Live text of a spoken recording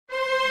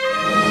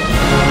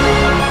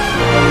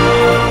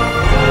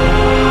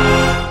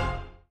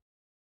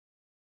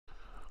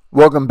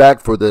Welcome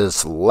back for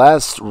this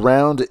last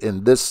round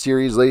in this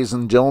series, ladies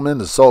and gentlemen.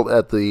 Assault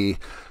at the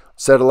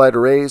satellite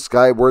array.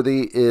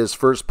 Skyworthy is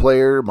first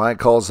player. My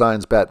call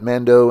sign's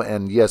BatMando,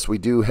 and yes, we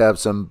do have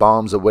some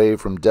bombs away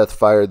from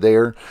Deathfire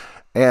there.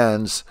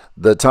 And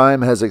the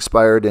time has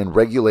expired in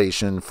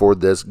regulation for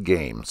this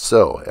game.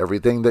 So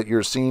everything that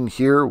you're seeing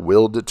here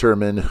will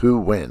determine who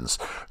wins.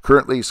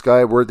 Currently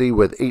Skyworthy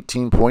with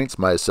 18 points,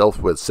 myself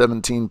with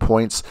 17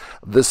 points.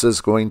 This is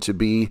going to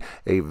be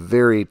a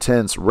very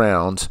tense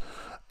round.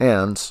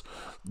 And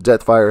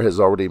Deathfire has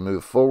already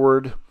moved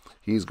forward.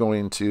 He's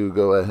going to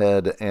go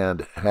ahead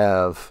and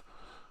have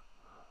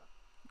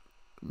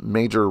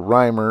Major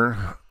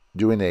Rhymer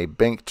doing a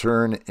bank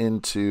turn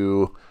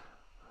into,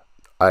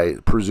 I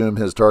presume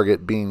his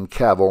target being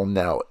Cavill.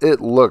 Now, it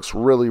looks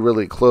really,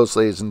 really close,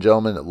 ladies and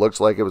gentlemen. It looks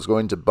like it was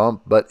going to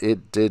bump, but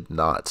it did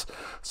not.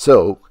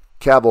 So,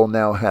 Cavill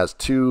now has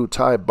two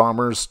TIE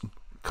bombers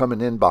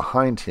coming in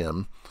behind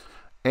him.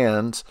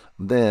 And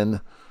then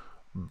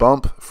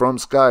bump from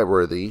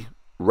Skyworthy,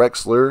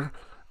 Rexler,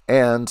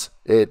 and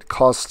it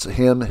costs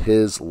him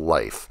his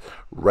life.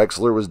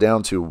 Rexler was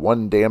down to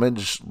 1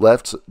 damage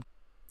left,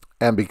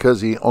 and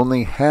because he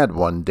only had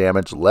 1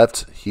 damage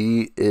left,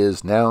 he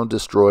is now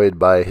destroyed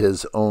by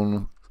his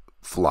own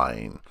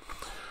flying.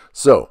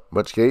 So, in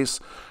which case,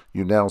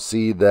 you now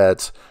see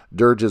that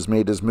Dirge has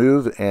made his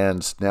move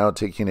and now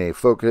taking a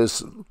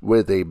focus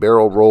with a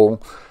barrel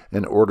roll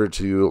in order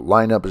to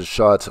line up a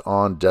shot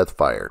on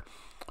Deathfire.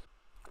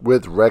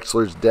 With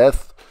Rexler's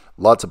death,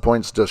 lots of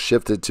points just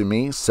shifted to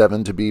me,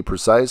 7 to be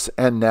precise,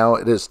 and now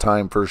it is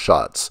time for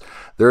shots.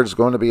 There's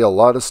going to be a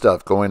lot of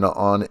stuff going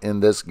on in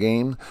this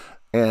game,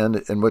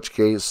 and in which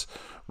case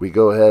we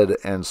go ahead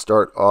and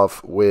start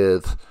off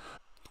with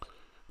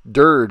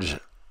Dirge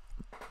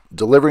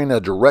delivering a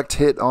direct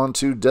hit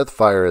onto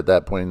Deathfire at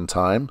that point in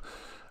time,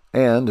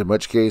 and in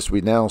which case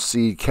we now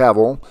see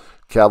Cavill.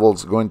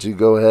 Cavill's going to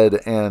go ahead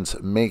and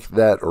make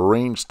that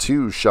range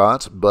 2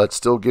 shot, but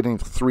still getting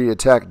 3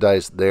 attack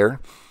dice there.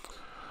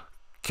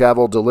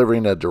 Cavill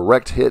delivering a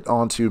direct hit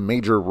onto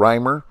Major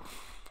Rhymer.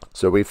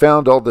 So we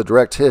found all the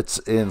direct hits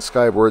in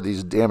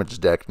Skyworthy's damage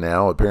deck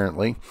now,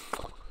 apparently.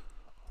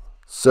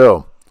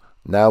 So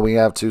now we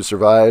have to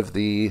survive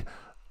the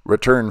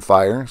return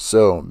fire.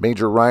 So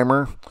Major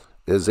Rhymer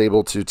is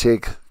able to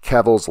take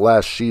Cavill's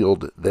last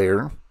shield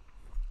there.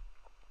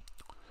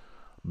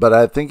 But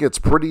I think it's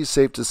pretty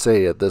safe to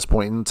say at this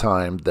point in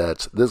time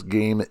that this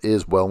game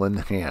is well in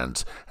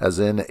hand, as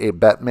in a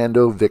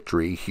BatMando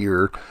victory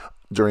here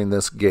during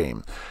this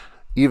game.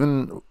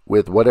 Even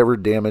with whatever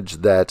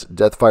damage that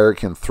Deathfire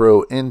can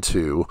throw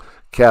into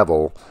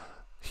Cavill,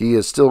 he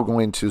is still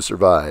going to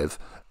survive,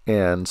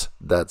 and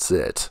that's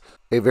it.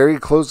 A very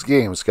close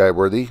game,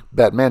 Skyworthy.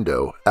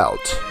 BatMando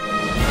out.